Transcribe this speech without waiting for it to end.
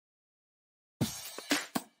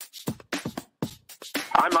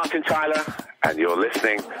I'm Martin Tyler, and you're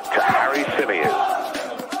listening to Harry Symeou.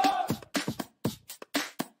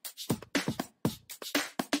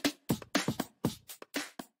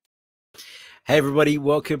 Hey everybody,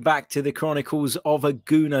 welcome back to the Chronicles of a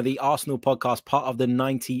Gooner, the Arsenal podcast, part of the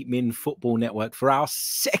 90 Min Football Network, for our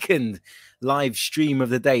second live stream of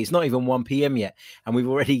the day. It's not even 1 p.m. yet, and we've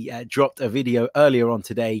already dropped a video earlier on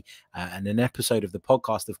today and an episode of the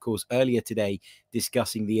podcast, of course, earlier today,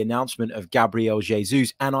 discussing the announcement of Gabriel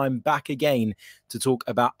Jesus. And I'm back again to talk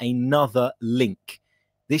about another link,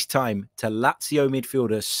 this time to Lazio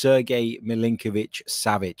midfielder Sergej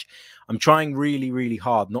Milinkovic-Savic. I'm trying really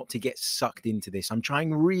hard not to get sucked into this. I'm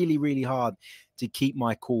trying really hard to keep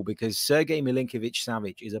my cool, because Sergej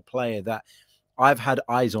Milinkovic-Savic is a player that I've had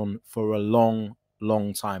eyes on for a long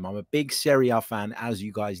time. I'm a big Serie A fan, as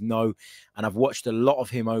you guys know, and I've watched a lot of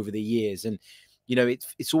him over the years. And, you know,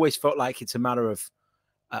 it's always felt like it's a matter of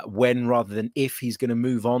when rather than if he's going to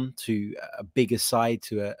move on to a bigger side,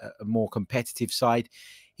 to a more competitive side.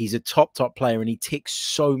 He's a top player, and he ticks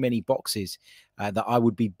so many boxes that I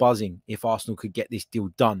would be buzzing if Arsenal could get this deal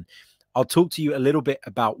done. I'll talk to you a little bit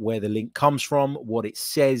about where the link comes from, what it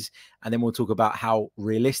says, and then we'll talk about how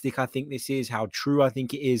realistic I think this is, how true I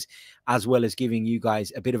think it is, as well as giving you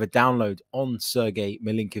guys a bit of a download on Sergej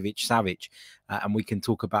Milinkovic-Savic, and we can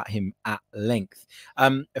talk about him at length.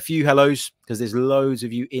 A few hellos, because there's loads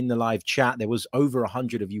of you in the live chat. There was over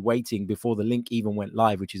 100 of you waiting before the link even went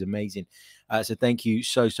live, which is amazing. So thank you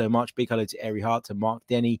so much. Big hello to Eri Hart, to Mark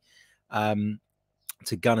Denny,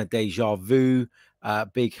 to Gunnar Deja Vu.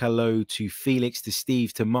 Big hello to Felix, to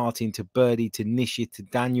Steve, to Martin, to Birdie, to Nishi, to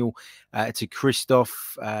Daniel, to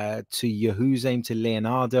Christoph, to Yahuzem, to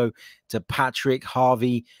Leonardo, to Patrick,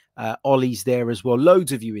 Harvey, Ollie's there as well.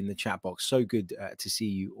 Loads of you in the chat box. So good to see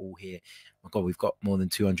you all here. Oh my God, we've got more than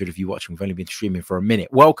 200 of you watching. We've only been streaming for a minute.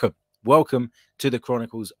 Welcome to the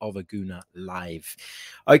Chronicles of a Gooner live.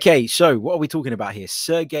 Okay, so what are we talking about here?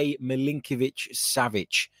 Sergej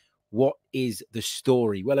Milinkovic-Savic. What is the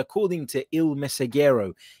story? Well, according to Il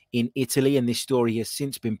Messaggero in Italy, and this story has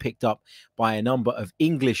since been picked up by a number of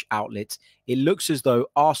English outlets, it looks as though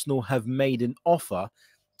Arsenal have made an offer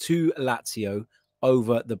to Lazio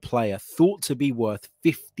over the player, thought to be worth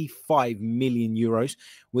 55 million euros,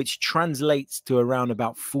 which translates to around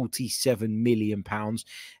about 47 million pounds.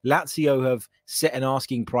 Lazio have set an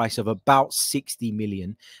asking price of about 60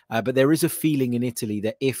 million, but there is a feeling in Italy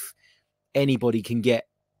that if anybody can get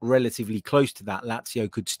relatively close to that, Lazio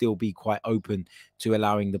could still be quite open to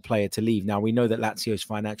allowing the player to leave. Now, we know that Lazio's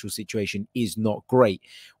financial situation is not great.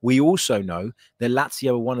 We also know that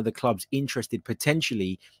Lazio are one of the clubs interested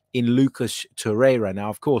potentially in Lucas Torreira. Now,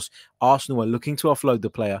 of course, Arsenal are looking to offload the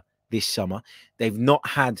player this summer. They've not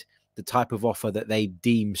had the type of offer that they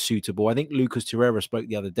deem suitable. I think Lucas Torreira spoke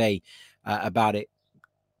the other day about it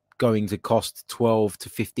going to cost 12 to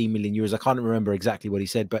 15 million euros. I can't remember exactly what he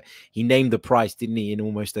said, but he named the price, didn't he, in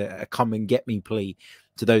almost a come and get me plea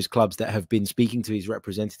to those clubs that have been speaking to his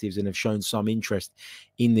representatives and have shown some interest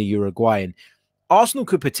in the Uruguayan. Arsenal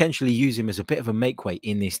could potentially use him as a bit of a make-weight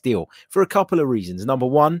in this deal for a couple of reasons. Number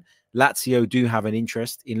one, Lazio do have an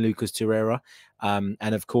interest in Lucas Torreira. And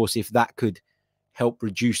of course, if that could help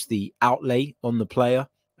reduce the outlay on the player,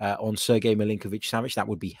 on Sergej Milinkovic-Savic, that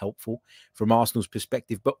would be helpful from Arsenal's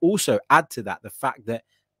perspective. But also add to that the fact that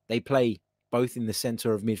they play both in the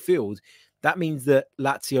centre of midfield. That means that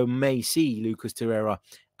Lazio may see Lucas Torreira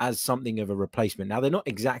as something of a replacement. Now, they're not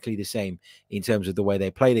exactly the same in terms of the way they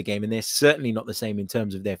play the game, and they're certainly not the same in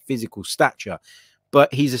terms of their physical stature.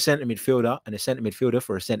 But he's a centre midfielder, and a centre midfielder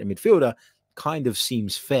for a centre midfielder kind of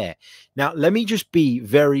seems fair. Now, let me just be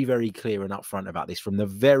very clear and upfront about this from the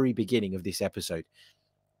very beginning of this episode.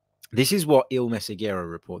 This is what Il Messaggero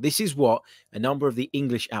report. This is what a number of the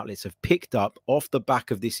English outlets have picked up off the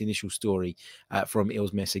back of this initial story from Il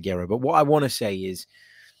Messaggero. But what I want to say is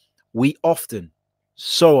we often,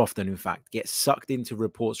 so often, in fact, get sucked into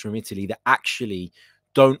reports from Italy that actually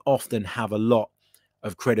don't often have a lot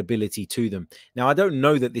of credibility to them. Now, I don't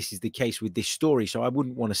know that this is the case with this story, so I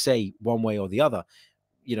wouldn't want to say one way or the other,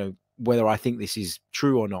 you know, whether I think this is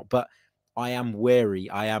true or not. But I am wary,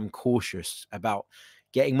 I am cautious about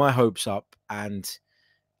getting my hopes up and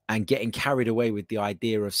getting carried away with the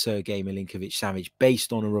idea of Sergej Milinkovic-Savic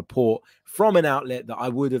based on a report from an outlet that I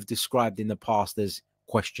would have described in the past as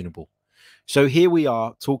questionable. So here we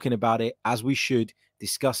are talking about it as we should,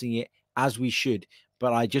 discussing it as we should.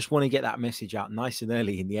 But I just want to get that message out nice and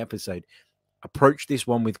early in the episode. Approach this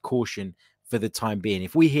one with caution for the time being.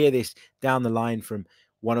 If we hear this down the line from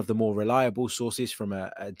one of the more reliable sources from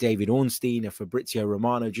a David Ornstein, a Fabrizio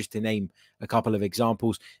Romano, just to name a couple of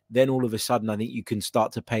examples, then all of a sudden, I think you can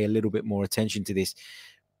start to pay a little bit more attention to this.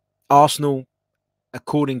 Arsenal,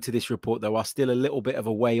 according to this report, though, are still a little bit of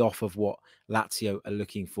a way off of what Lazio are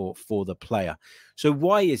looking for the player. So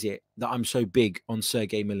why is it that I'm so big on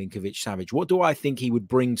Sergej Milinkovic-Savic? What do I think he would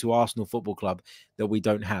bring to Arsenal Football Club that we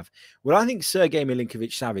don't have? Well, I think Sergej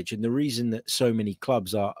Milinkovic-Savic, and the reason that so many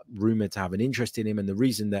clubs are rumoured to have an interest in him, and the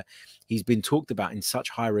reason that he's been talked about in such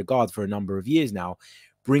high regard for a number of years now,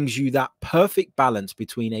 brings you that perfect balance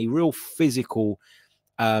between a real physical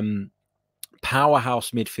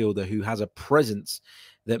powerhouse midfielder who has a presence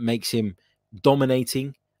that makes him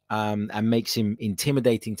dominating and makes him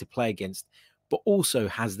intimidating to play against, but also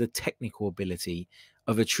has the technical ability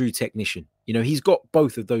of a true technician. You know, he's got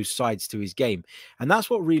both of those sides to his game. And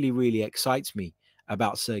that's what really, really excites me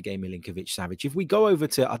about Sergej Milinkovic-Savic. If we go over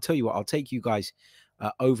to, I'll tell you what, I'll take you guys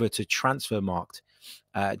over to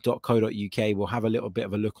transfermarkt.co.uk. We'll have a little bit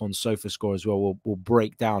of a look on SofaScore as well. We'll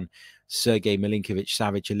break down Sergej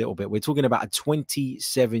Milinkovic-Savic a little bit. We're talking about a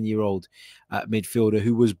 27-year-old midfielder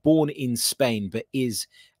who was born in Spain, but is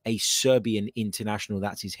a Serbian international.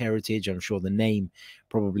 That's his heritage. I'm sure the name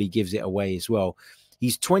probably gives it away as well.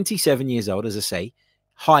 He's 27 years old, as I say,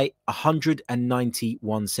 height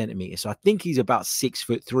 191 centimeters. So I think he's about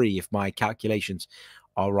 6'3" if my calculations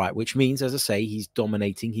are right, which means, as I say, he's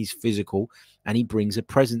dominating, he's physical, and he brings a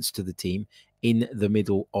presence to the team in the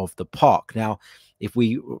middle of the park. Now, if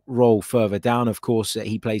we roll further down, of course,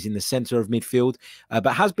 he plays in the center of midfield,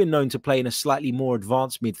 but has been known to play in a slightly more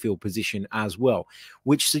advanced midfield position as well,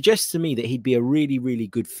 which suggests to me that he'd be a really, really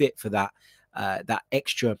good fit for that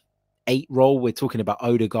extra 8 role. We're talking about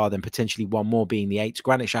Odegaard and potentially one more being the 8.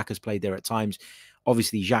 Granit Xhaka's played there at times.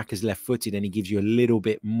 Obviously, Xhaka's left-footed, and he gives you a little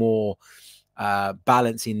bit more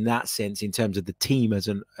balance in that sense in terms of the team as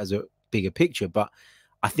a bigger picture. But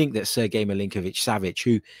I think that Sergej Milinkovic-Savic,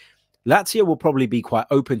 who Lazio will probably be quite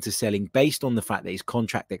open to selling based on the fact that his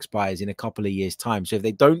contract expires in a couple of years' time. So if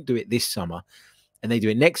they don't do it this summer and they do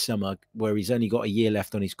it next summer, where he's only got a year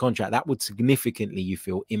left on his contract, that would significantly, you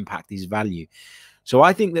feel, impact his value. So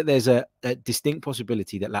I think that there's a distinct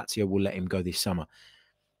possibility that Lazio will let him go this summer.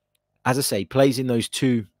 As I say, plays in those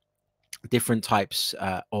 2 different types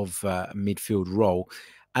of midfield role.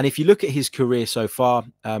 And if you look at his career so far,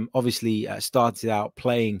 obviously started out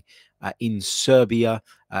playing in Serbia,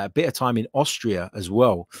 a bit of time in Austria as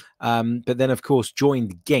well. But then, of course,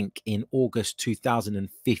 joined Genk in August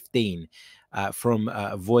 2015 from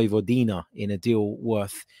Vojvodina in a deal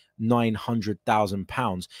worth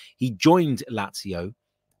 £900,000. He joined Lazio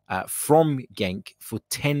from Genk for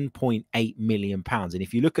 £10.8 million. And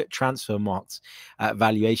if you look at Transfermarkt's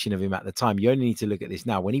valuation of him at the time, you only need to look at this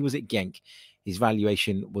now. When he was at Genk, his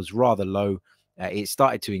valuation was rather low. It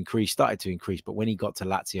started to increase, but when he got to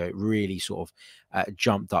Lazio, it really sort of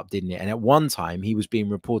jumped up, didn't it? And at one time, he was being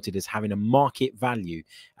reported as having a market value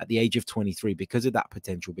at the age of 23 because of that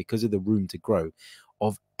potential, because of the room to grow,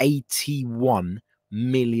 of £81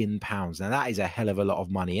 million. Now, that is a hell of a lot of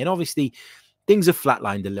money. And obviously, things have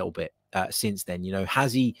flatlined a little bit since then. You know,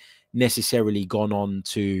 has he necessarily gone on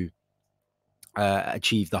to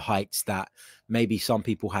achieve the heights that maybe some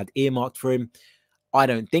people had earmarked for him? I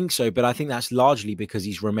don't think so, but I think that's largely because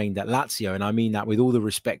he's remained at Lazio. And I mean that with all the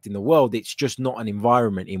respect in the world. It's just not an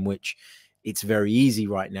environment in which it's very easy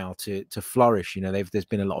right now to flourish. You know, there's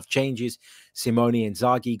been a lot of changes. Symeou and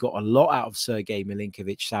Inzaghi got a lot out of Sergej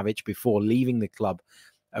Milinkovic-Savic before leaving the club,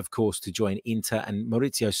 of course, to join Inter. And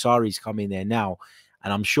Maurizio Sarri's come in there now,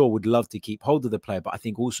 and I'm sure would love to keep hold of the player, but I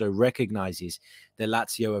think also recognizes that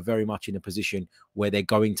Lazio are very much in a position where they're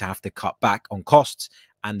going to have to cut back on costs,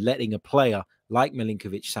 and letting a player like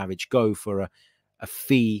Milinkovic-Savic go for a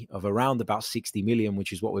fee of around about 60 million,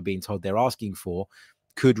 which is what we're being told they're asking for,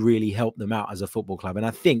 could really help them out as a football club. And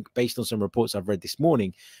I think, based on some reports I've read this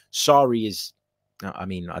morning, Sarri is, I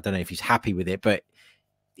mean, I don't know if he's happy with it, but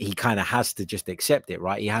he kind of has to just accept it,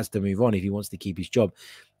 right? He has to move on if he wants to keep his job.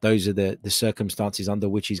 Those are the circumstances under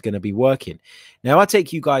which he's going to be working. Now, I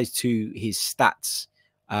take you guys to his stats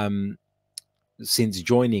since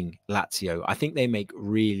joining Lazio. I think they make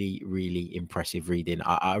really, really impressive reading.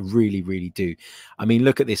 I really, really do. I mean,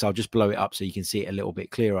 look at this. I'll just blow it up so you can see it a little bit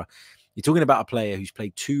clearer. You're talking about a player who's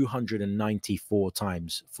played 294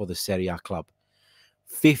 times for the Serie A club,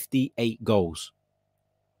 58 goals,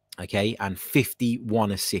 okay, and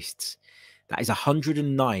 51 assists. That is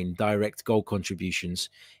 109 direct goal contributions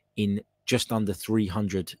in just under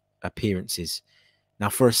 300 appearances. Now,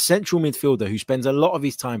 for a central midfielder who spends a lot of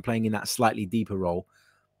his time playing in that slightly deeper role,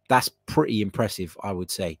 that's pretty impressive, I would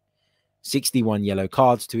say. 61 yellow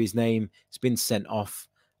cards to his name. It's been sent off.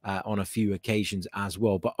 on a few occasions as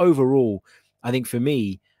well. But overall, I think for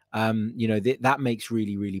me, that makes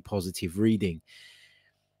really, really positive reading.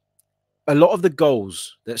 A lot of the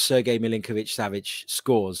goals that Sergej Milinkovic-Savic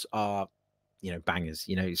scores are, bangers.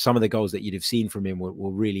 Some of the goals that you'd have seen from him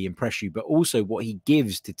will really impress you, but also what he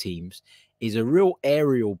gives to teams is a real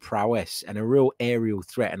aerial prowess and a real aerial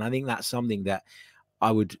threat. And I think that's something that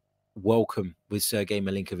I would welcome with Sergej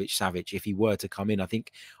Milinkovic-Savic if he were to come in. I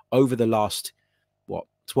think over the last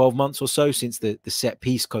 12 months or so since the set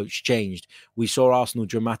piece coach changed, we saw Arsenal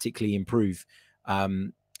dramatically improve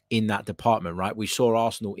in that department, right? We saw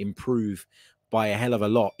Arsenal improve by a hell of a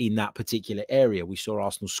lot in that particular area. We saw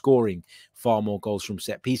Arsenal scoring far more goals from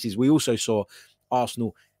set pieces. We also saw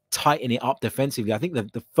Arsenal tighten it up defensively. I think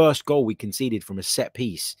the first goal we conceded from a set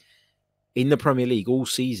piece in the Premier League all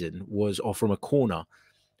season or from a corner,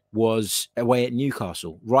 was away at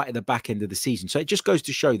Newcastle, right at the back end of the season. So it just goes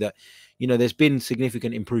to show that, there's been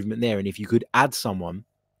significant improvement there. And if you could add someone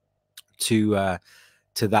to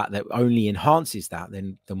that only enhances that,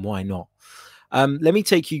 then why not? Let me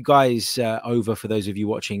take you guys over, for those of you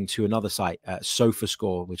watching, to another site,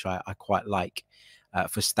 SofaScore, which I quite like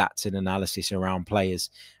for stats and analysis around players.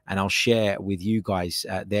 And I'll share with you guys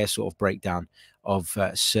their sort of breakdown of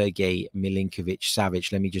Sergej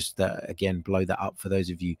Milinkovic-Savic. Let me just, again, blow that up for those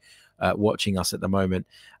of you watching us at the moment.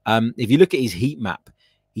 If you look at his heat map,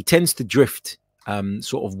 he tends to drift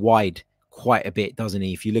sort of wide quite a bit, doesn't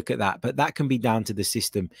he? If you look at that, but that can be down to the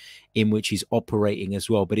system in which he's operating as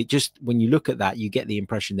well. But it just, when you look at that, you get the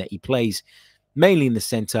impression that he plays mainly in the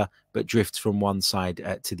center, but drifts from one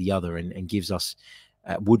side to the other, and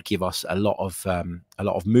would give us a lot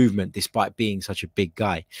of movement despite being such a big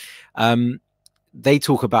guy. They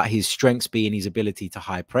talk about his strengths being his ability to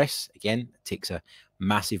high press. Again, ticks a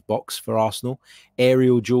massive box for Arsenal.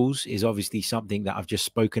 Aerial duels is obviously something that I've just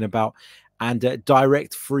spoken about. And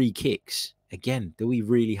direct free kicks. Again, do we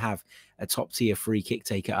really have a top tier free kick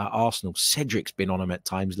taker at Arsenal? Cedric's been on them at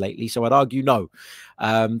times lately, so I'd argue no.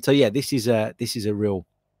 So yeah, this is a real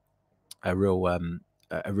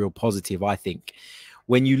positive, I think.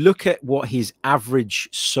 When you look at what his average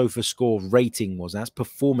SofaScore rating was, that's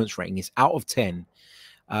performance rating, it's out of 10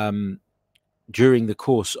 during the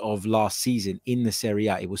course of last season in the Serie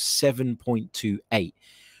A. It was 7.28,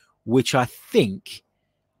 which I think,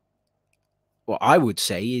 what I would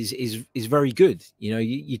say is very good.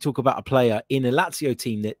 You talk about a player in a Lazio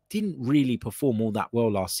team that didn't really perform all that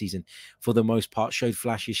well last season, for the most part, showed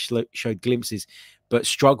flashes, showed glimpses, but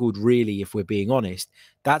struggled really, if we're being honest.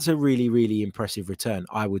 That's a really, really impressive return,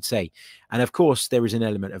 I would say. And of course, there is an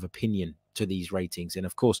element of opinion to these ratings. And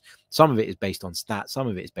of course, some of it is based on stats, some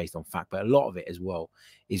of it is based on fact, but a lot of it as well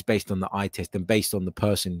is based on the eye test and based on the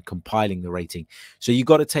person compiling the rating. So you've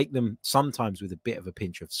got to take them sometimes with a bit of a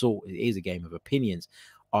pinch of salt. It is a game of opinions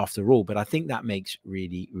after all, but I think that makes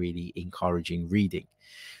really, really encouraging reading.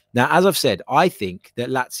 Now, as I've said, I think that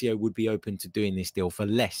Lazio would be open to doing this deal for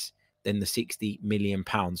less than the £60 million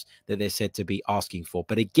that they're said to be asking for.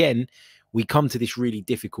 But again, we come to this really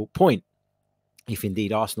difficult point, if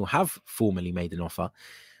indeed Arsenal have formally made an offer,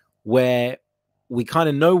 where we kind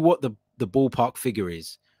of know what the ballpark figure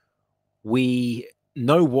is. We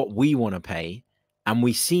know what we want to pay, and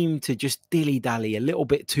we seem to just dilly-dally a little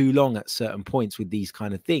bit too long at certain points with these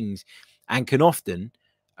kind of things, and can often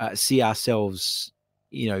see ourselves,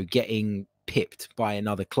 getting pipped by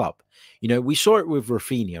another club. We saw it with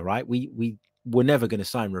Rafinha, right? We were never going to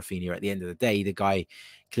sign Rafinha at the end of the day. The guy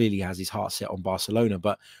clearly has his heart set on Barcelona.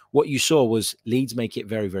 But what you saw was Leeds make it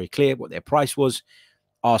very, very clear what their price was.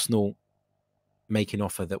 Arsenal make an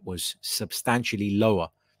offer that was substantially lower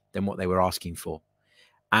than what they were asking for.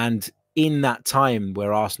 And in that time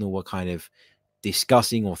where Arsenal were kind of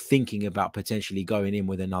discussing or thinking about potentially going in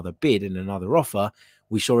with another bid and another offer,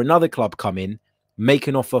 we saw another club come in, make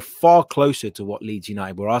an offer far closer to what Leeds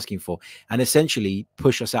United were asking for, and essentially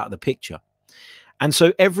push us out of the picture. And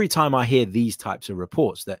so every time I hear these types of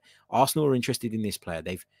reports that Arsenal are interested in this player,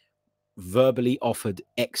 they've verbally offered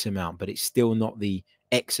X amount, but it's still not the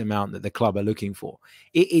X amount that the club are looking for,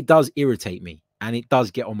 it does irritate me, and it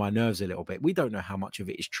does get on my nerves a little bit. We don't know how much of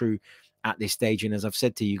it is true at this stage. And as I've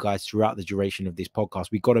said to you guys throughout the duration of this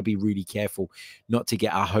podcast, we've got to be really careful not to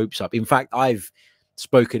get our hopes up. In fact, I've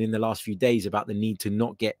spoken in the last few days about the need to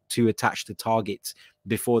not get too attached to targets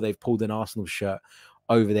before they've pulled an Arsenal shirt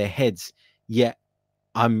over their heads. Yet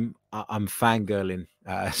I'm fangirling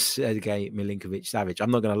Sergej Milinkovic-Savic.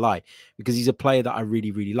 I'm not going to lie, because he's a player that I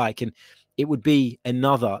really, really like. And it would be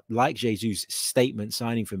another, like Jesus, statement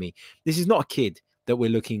signing for me. This is not a kid that we're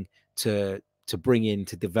looking to bring in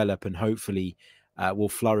to develop and hopefully will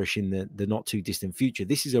flourish in the not too distant future.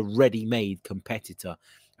 This is a ready-made competitor,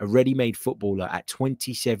 a ready-made footballer at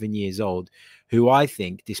 27 years old, who I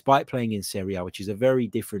think, despite playing in Serie A, which is a very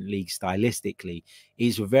different league stylistically,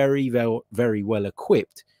 is very, very, very well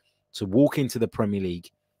equipped to walk into the Premier League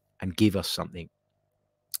and give us something.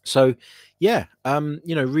 So, yeah,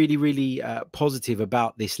 really, really positive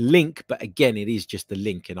about this link. But again, it is just a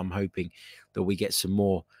link, and I'm hoping that we get some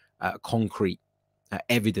more concrete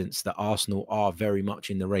evidence that Arsenal are very much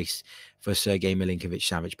in the race for Sergej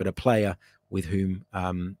Milinkovic-Savic, but a player with whom,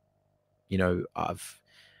 a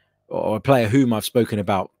player whom I've spoken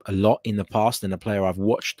about a lot in the past, and a player I've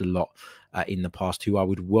watched a lot in the past, who I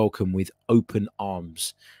would welcome with open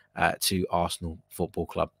arms to Arsenal Football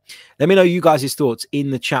Club. Let me know you guys' thoughts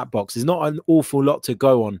in the chat box. There's not an awful lot to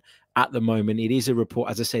go on at the moment. It is a report,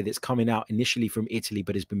 as I say, that's coming out initially from Italy,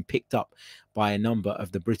 but has been picked up by a number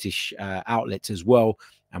of the British outlets as well.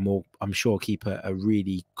 And we'll, I'm sure, keep a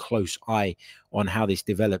really close eye on how this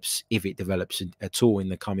develops, if it develops at all in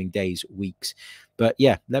the coming days, weeks. But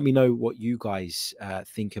yeah, let me know what you guys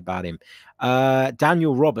think about him.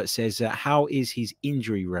 Daniel Roberts says, how is his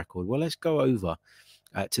injury record? Well, let's go over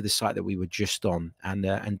to the site that we were just on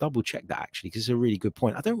and double check that, actually, because it's a really good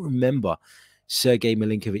point. I don't remember Sergej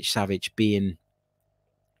Milinkovic-Savic being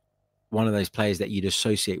one of those players that you'd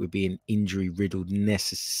associate with being injury riddled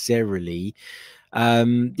necessarily.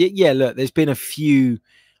 Yeah, look, there's been a few.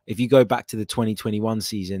 If you go back to the 2021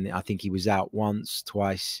 season, I think he was out once,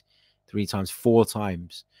 twice, 3 times, 4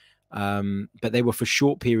 times. But they were for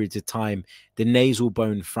short periods of time. The nasal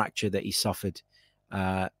bone fracture that he suffered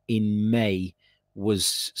in May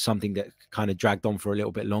was something that kind of dragged on for a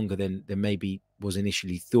little bit longer than maybe was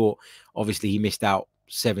initially thought. Obviously, he missed out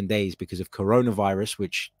 7 days because of coronavirus,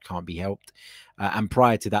 which can't be helped. And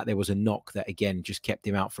prior to that, there was a knock that, again, just kept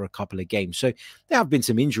him out for a couple of games. So there have been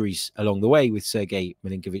some injuries along the way with Sergej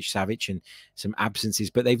Milinkovic-Savic and some absences,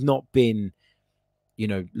 but they've not been,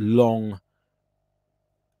 long,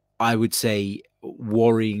 I would say,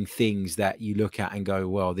 worrying things that you look at and go,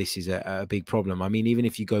 well, this is a big problem. I mean, even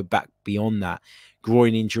if you go back beyond that,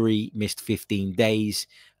 groin injury, missed 15 days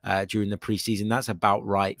during the preseason. That's about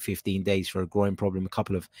right, 15 days for a groin problem. A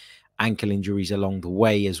couple of ankle injuries along the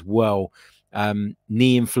way as well.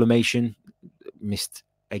 Knee inflammation, missed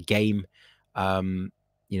a game.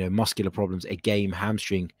 Muscular problems, a game.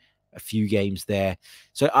 Hamstring, a few games there.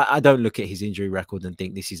 So I don't look at his injury record and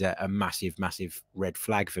think this is a massive, massive red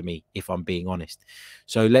flag for me, if I'm being honest.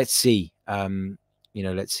 So let's see,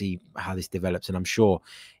 let's see how this develops. And I'm sure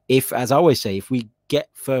if, as I always say, if we get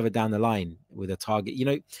further down the line with a target,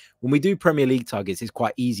 when we do Premier League targets, it's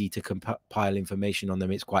quite easy to compile information on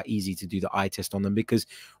them. It's quite easy to do the eye test on them because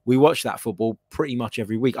we watch that football pretty much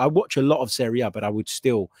every week. I watch a lot of Serie A, but I would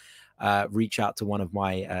still reach out to one of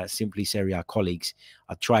my Simply Serie A colleagues.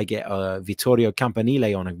 I'll try get Vittorio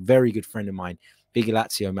Campanile on, a very good friend of mine, big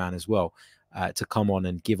Lazio man as well, to come on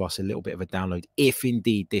and give us a little bit of a download if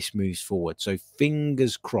indeed this moves forward. So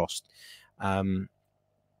fingers crossed.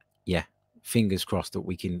 Yeah, fingers crossed that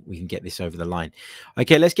we can get this over the line.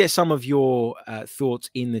 Okay, let's get some of your thoughts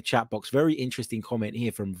in the chat box. Very interesting comment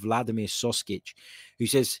here from Vladimir Soskic, who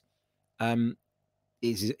says,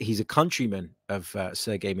 he's a countryman of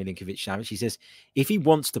Sergej Milinkovic-Savic. He says, if he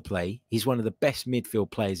wants to play, he's one of the best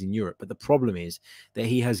midfield players in Europe. But the problem is that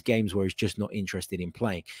he has games where he's just not interested in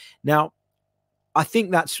playing. Now, I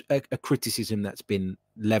think that's a criticism that's been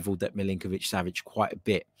leveled at Milinkovic-Savic quite a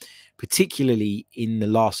bit, particularly in the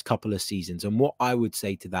last couple of seasons. And what I would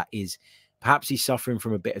say to that is perhaps he's suffering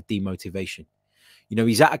from a bit of demotivation.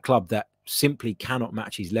 He's at a club that simply cannot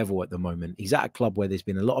match his level at the moment. He's at a club where there's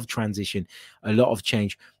been a lot of transition, a lot of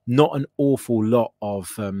change, not an awful lot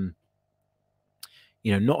of,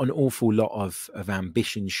 of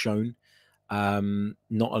ambition shown, not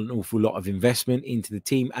an awful lot of investment into the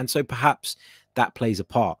team. And so perhaps that plays a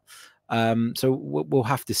part. So we'll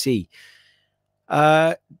have to see.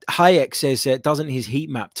 Hayek says, doesn't his heat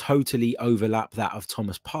map totally overlap that of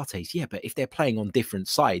Thomas Partey's? Yeah, but if they're playing on different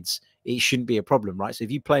sides, it shouldn't be a problem, right? So if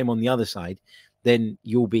you play him on the other side, then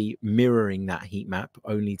you'll be mirroring that heat map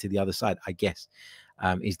only to the other side, I guess,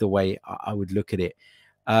 is the way I would look at it.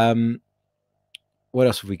 What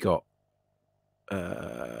else have we got?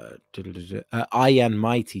 Ian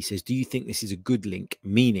Mighty says, do you think this is a good link?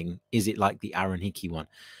 Meaning, is it like the Aaron Hickey one?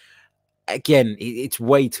 Again, it's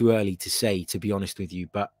way too early to say, to be honest with you.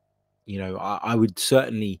 But, I would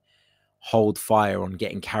certainly hold fire on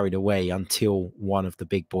getting carried away until one of the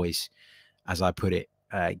big boys, as I put it,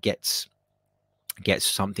 gets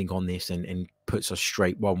something on this and puts us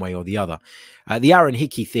straight one way or the other. The Aaron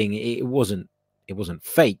Hickey thing, it wasn't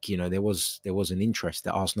fake. You know, there was an interest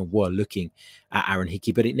that Arsenal were looking at Aaron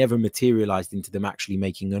Hickey, but it never materialized into them actually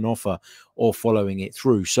making an offer or following it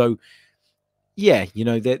through. So yeah, you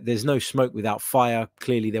know, there's no smoke without fire.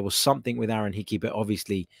 Clearly there was something with Aaron Hickey, but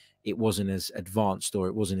obviously it wasn't as advanced, or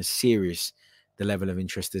it wasn't as serious, the level of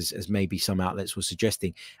interest, as maybe some outlets were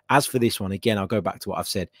suggesting. As for this one, again, I'll go back to what I've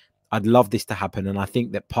said. I'd love this to happen. And I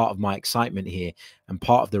think that part of my excitement here, and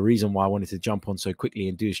part of the reason why I wanted to jump on so quickly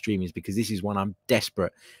and do a stream, is because this is one I'm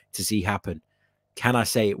desperate to see happen. Can I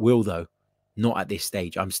say it will, though? Not at this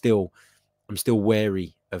stage. I'm still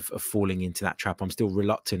wary of falling into that trap. I'm still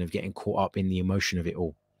reluctant of getting caught up in the emotion of it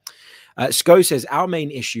all. Sko says, our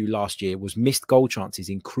main issue last year was missed goal chances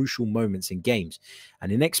in crucial moments in games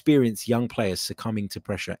and inexperienced young players succumbing to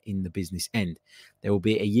pressure in the business end. They will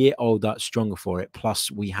be a year older, stronger for it.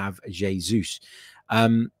 Plus, we have Jesus.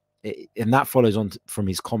 And that follows on from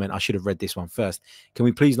his comment. I should have read this one first. Can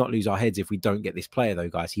we please not lose our heads if we don't get this player, though,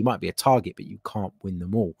 guys? He might be a target, but you can't win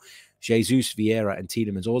them all. Jesus, Vieira, and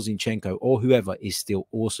Tielemans, or Zinchenko, or whoever is still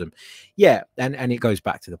awesome. Yeah, and it goes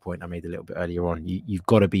back to the point I made a little bit earlier on. You've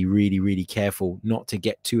got to be really, really careful not to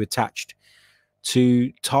get too attached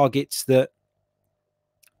to targets that,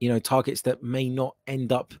 you know, targets that may not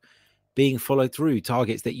end up being followed through,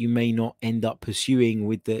 targets that you may not end up pursuing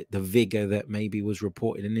with the vigor that maybe was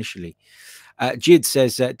reported initially. Jid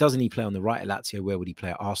says, doesn't he play on the right at Lazio? Where would he play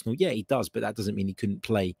at Arsenal? Yeah, he does, but that doesn't mean he couldn't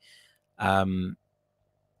play.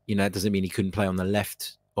 You know, it doesn't mean he couldn't play on the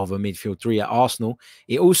left of a midfield three at Arsenal.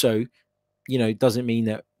 It also, you know, doesn't mean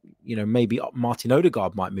that, you know, maybe Martin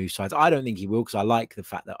Odegaard might move sides. I don't think he will, because I like the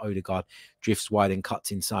fact that Odegaard drifts wide and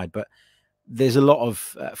cuts inside. But there's a lot of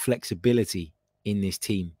flexibility in this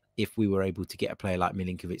team if we were able to get a player like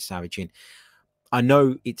Milinkovic-Savic in. I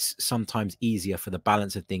know it's sometimes easier for the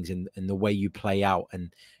balance of things and the way you play out.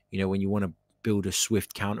 And, you know, when you want to build a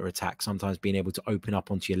swift counter attack, sometimes being able to open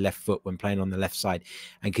up onto your left foot when playing on the left side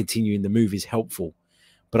and continuing the move is helpful.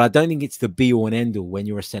 But I don't think it's the be all and end all when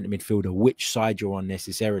you're a centre midfielder, which side you're on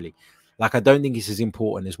necessarily. Like, I don't think it's as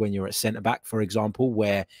important as when you're at centre back, for example,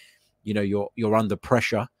 where, you know, you're under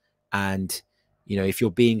pressure, and, you know, if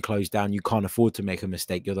you're being closed down, you can't afford to make a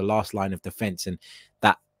mistake. You're the last line of defense, and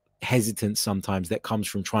that hesitance sometimes that comes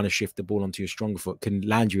from trying to shift the ball onto your stronger foot can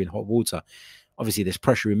land you in hot water. Obviously, there's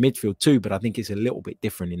pressure in midfield too, but I think it's a little bit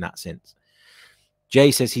different in that sense. Jay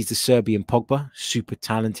says he's the Serbian Pogba, super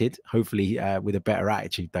talented, hopefully with a better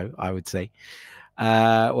attitude, though, I would say.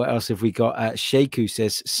 What else have we got? Sheku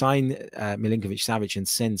says, sign Milinkovic-Savic and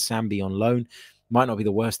send Sambi on loan. Might not be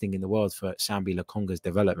the worst thing in the world for Sambi Lokonga's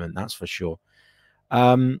development, that's for sure.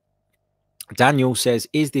 Daniel says,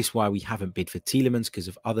 is this why we haven't bid for Tielemans? Because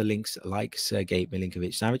of other links like Sergej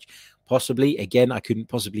Milinkovic-Savic? Possibly. Again, I couldn't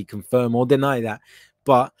possibly confirm or deny that.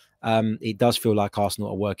 But it does feel like Arsenal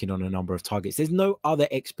are working on a number of targets. There's no other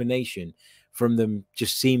explanation from them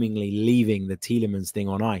just seemingly leaving the Tielemans thing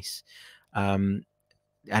on ice and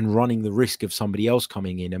running the risk of somebody else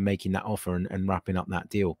coming in and making that offer and wrapping up that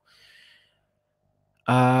deal.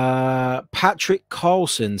 Patrick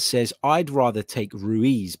Carlson says, I'd rather take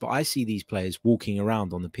Ruiz, but I see these players walking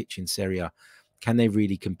around on the pitch in Serie A. Can they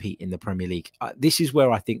really compete in the Premier League? This is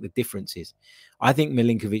where I think the difference is. I think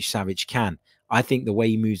Milinkovic-Savic can. I think the way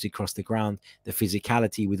he moves across the ground, the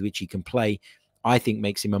physicality with which he can play, I think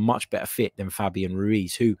makes him a much better fit than Fabian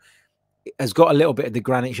Ruiz, who has got a little bit of the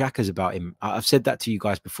Granit Xhakas about him. I've said that to you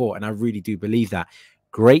guys before, and I really do believe that.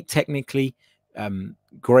 Great technically,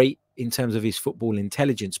 great in terms of his football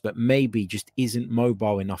intelligence, but maybe just isn't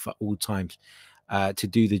mobile enough at all times to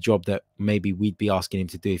do the job that maybe we'd be asking him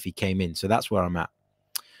to do if he came in. So that's where I'm at.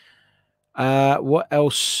 What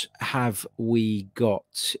else have we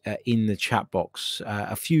got in the chat box?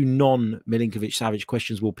 A few non-Milinkovic-Savic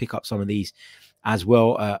questions. We'll pick up some of these as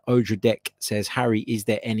well. Odradek says, Harry, is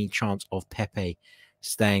there any chance of Pepe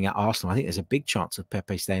staying at Arsenal? I think there's a big chance of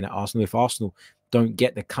Pepe staying at Arsenal if Arsenal don't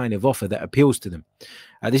get the kind of offer that appeals to them.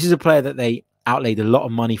 This is a player that they outlaid a lot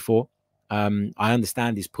of money for. I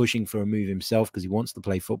understand he's pushing for a move himself because he wants to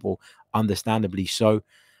play football, understandably so.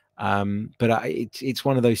 But it's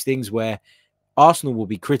one of those things where Arsenal will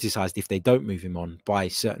be criticised if they don't move him on by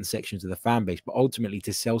certain sections of the fan base. But ultimately,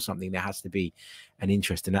 to sell something, there has to be an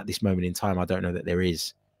interest. And at this moment in time, I don't know that there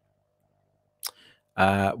is.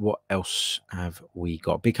 What else have we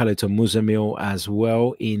got? Big hello to Muzamil as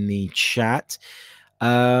well in the chat.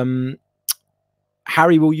 Harry,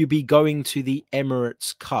 will you be going to the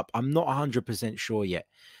Emirates Cup? I'm not 100% sure yet,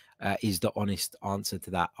 is the honest answer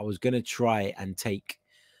to that. I was going to try and take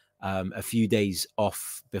a few days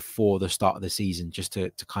off before the start of the season just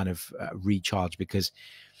to kind of recharge, because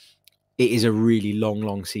it is a really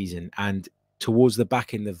long season. And towards the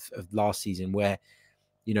back end of last season where,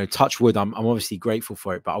 you know, touch wood, I'm obviously grateful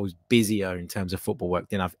for it, but I was busier in terms of football work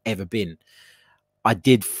than I've ever been. I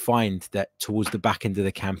did find that towards the back end of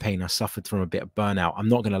the campaign, I suffered from a bit of burnout. I'm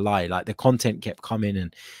not going to lie. Like, the content kept coming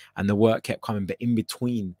and the work kept coming, but in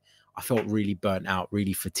between, I felt really burnt out,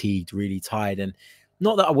 really fatigued, really tired. And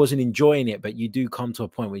not that I wasn't enjoying it, but you do come to a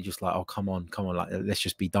point where you're just like, oh, come on, like, let's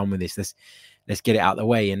just be done with this. Let's get it out of the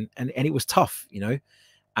way. And it was tough, you know.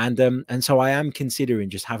 And so I am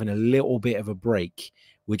considering just having a little bit of a break,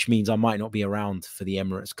 which means I might not be around for the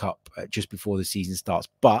Emirates Cup just before the season starts.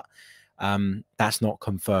 But that's not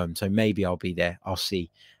confirmed, so maybe I'll be there. I'll see.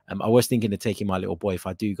 I was thinking of taking my little boy. If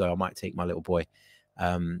I do go, I might take my little boy.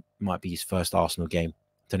 Might be his first Arsenal game.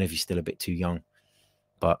 Don't know if he's still a bit too young,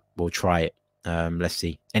 but we'll try it. Let's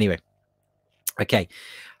see. Anyway, okay.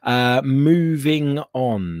 Moving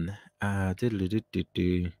on.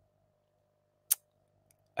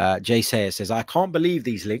 Jay Sayer says, I can't believe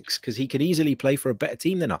these links because he could easily play for a better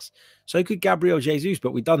team than us. So could Gabriel Jesus,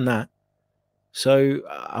 but we've done that. So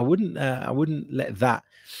I wouldn't let that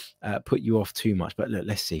put you off too much. But look,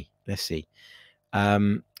 let's see.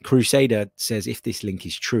 Crusader says, if this link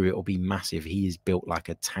is true, it'll be massive. He is built like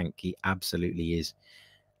a tank. He absolutely is.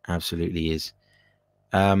 Absolutely is.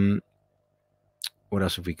 What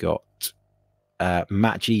else have we got?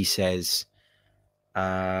 Matt G says,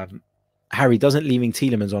 Harry, doesn't leaving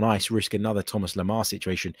Tielemans on ice risk another Thomas Lemar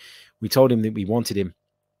situation? We told him that we wanted him,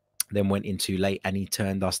 then went in too late and he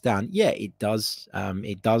turned us down. Yeah, it does.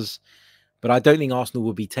 It does. But I don't think Arsenal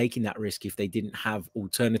would be taking that risk if they didn't have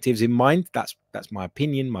alternatives in mind. That's my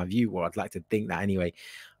opinion, my view, or I'd like to think that anyway.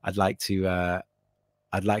 I'd like to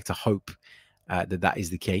hope that is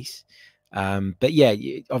the case. But yeah,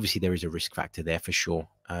 obviously there is a risk factor there for sure.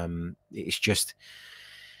 It's just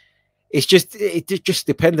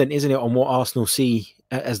dependent, isn't it, on what Arsenal see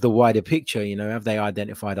as the wider picture. You know, have they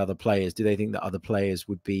identified other players? Do they think that other players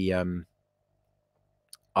would be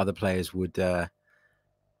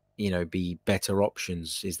you know, be better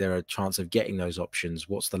options? Is there a chance of getting those options?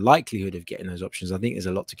 What's the likelihood of getting those options? I think there's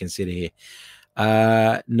a lot to consider here.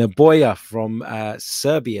 Naboya from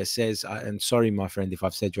Serbia says, and sorry, my friend, if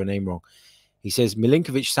I've said your name wrong. He says,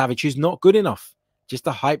 Milinkovic-Savic is not good enough. Just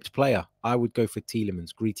a hyped player. I would go for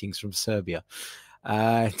Tielemans. Greetings from Serbia.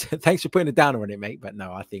 Thanks for putting a downer on it, mate. But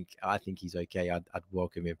no, I think he's okay. I'd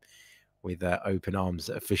welcome him with open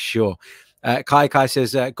arms for sure. Kai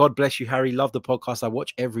says, God bless you, Harry. Love the podcast. I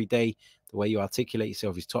watch every day. The way you articulate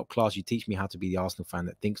yourself is top class. You teach me how to be the Arsenal fan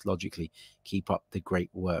that thinks logically. Keep up the great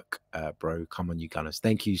work, bro. Come on, you Gunners.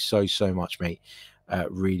 Thank you so much, mate.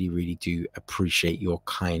 Really do appreciate your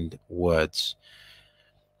kind words.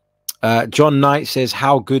 John Knight says,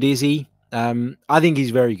 how good is he? I think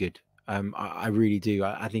he's very good. I really do.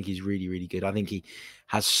 I think he's really good. I think he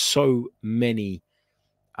has so many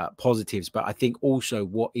positives, but I think also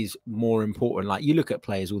what is more important, like you look at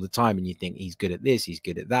players all the time and you think he's good at this, he's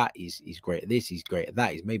good at that, he's great at this, he's great at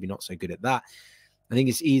that, he's maybe not so good at that. I think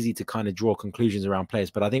it's easy to kind of draw conclusions around players,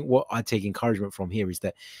 but I think what I take encouragement from here is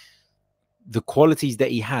that the qualities that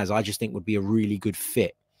he has, I just think would be a really good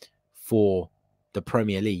fit for the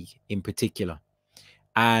Premier League in particular.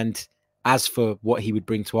 And as for what he would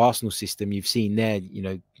bring to Arsenal system, you've seen there, you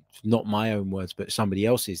know, not my own words, but somebody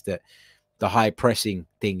else's, that the high pressing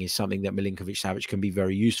thing is something that Milinkovic-Savic can be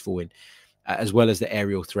very useful in, as well as the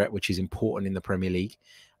aerial threat, which is important in the Premier League.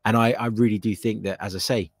 And I really do think that, as I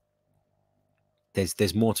say,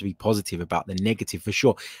 there's more to be positive about than negative for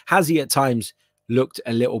sure. Has he at times looked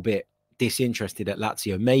a little bit disinterested at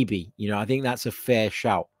Lazio? Maybe, you know, I think that's a fair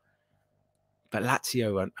shout. But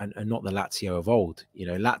Lazio are not the Lazio of old. You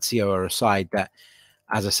know, Lazio are a side that,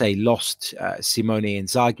 as I say, lost Simone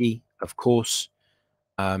Inzaghi, of course,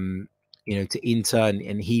 you know, to Inter,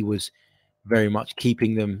 and he was very much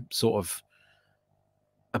keeping them sort of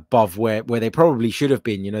above where they probably should have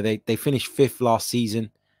been. You know, they finished 5th last season,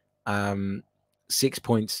 6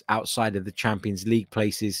 points outside of the Champions League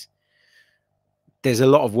places. There's a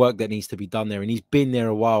lot of work that needs to be done there, and he's been there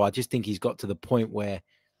a while. I just think he's got to the point where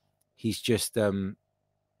he's just, you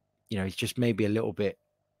know, he's just maybe a little bit,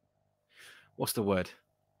 what's the word?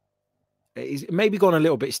 He's maybe gone a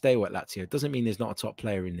little bit stale at Lazio. Doesn't mean there's not a top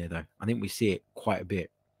player in there, though. I think we see it quite a bit.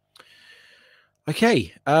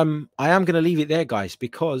 Okay, I am going to leave it there, guys,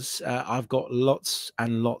 because I've got lots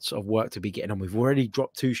and lots of work to be getting on. We've already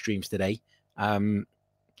dropped 2 streams today. I don't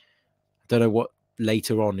know what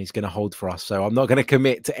later on is going to hold for us, so I'm not going to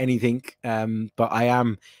commit to anything, but I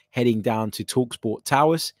am heading down to TalkSport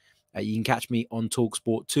Towers. You can catch me on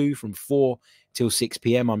TalkSport 2 from 4 till 6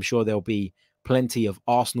 p.m. I'm sure there'll be plenty of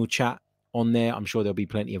Arsenal chat on there. I'm sure there'll be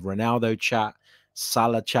plenty of Ronaldo chat,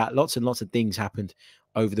 Salah chat. Lots and lots of things happened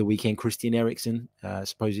over the weekend. Christian Eriksen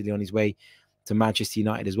supposedly on his way to Manchester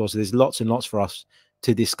United as well. So there's lots and lots for us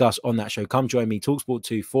to discuss on that show. Come join me, TalkSport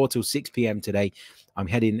 2, 4 till 6 p.m. today. I'm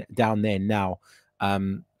heading down there now.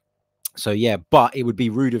 So yeah, but it would be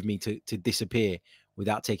rude of me to disappear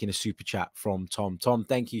without taking a super chat from Tom. Tom,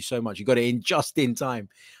 thank you so much. You got it in just in time.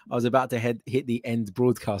 I was about to hit the end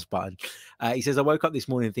broadcast button. He says, I woke up this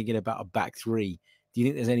morning thinking about a back three. Do you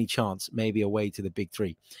think there's any chance maybe away to the big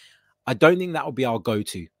three? I don't think that will be our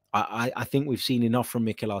go-to. I think we've seen enough from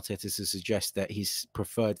Mikel Arteta to suggest that his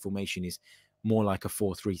preferred formation is more like a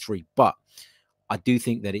 4-3-3. But I do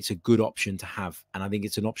think that it's a good option to have. And I think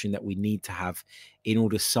it's an option that we need to have in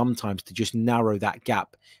order sometimes to just narrow that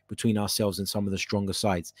gap between ourselves and some of the stronger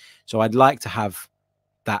sides. So I'd like to have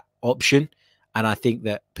that option. And I think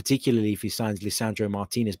that particularly if he signs Lisandro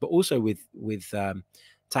Martinez, but also with Takahiro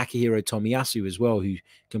Tomiyasu as well, who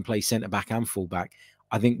can play centre-back and full-back,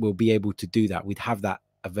 I think we'll be able to do that. We'd have that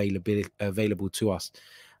available to us,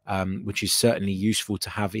 which is certainly useful to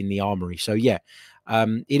have in the armory. So yeah,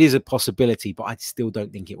 it is a possibility, but I still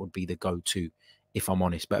don't think it would be the go-to, if I'm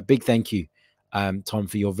honest. But a big thank you, Tom,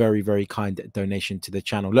 for your very, very kind donation to the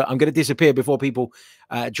channel. Look, I'm going to disappear before people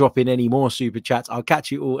drop in any more super chats. I'll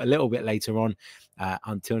catch you all a little bit later on.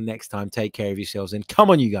 Until next time, take care of yourselves and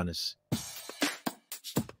come on, you Gunners.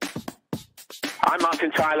 I'm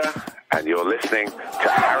Martin Tyler, and you're listening to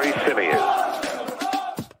Harry Symeou.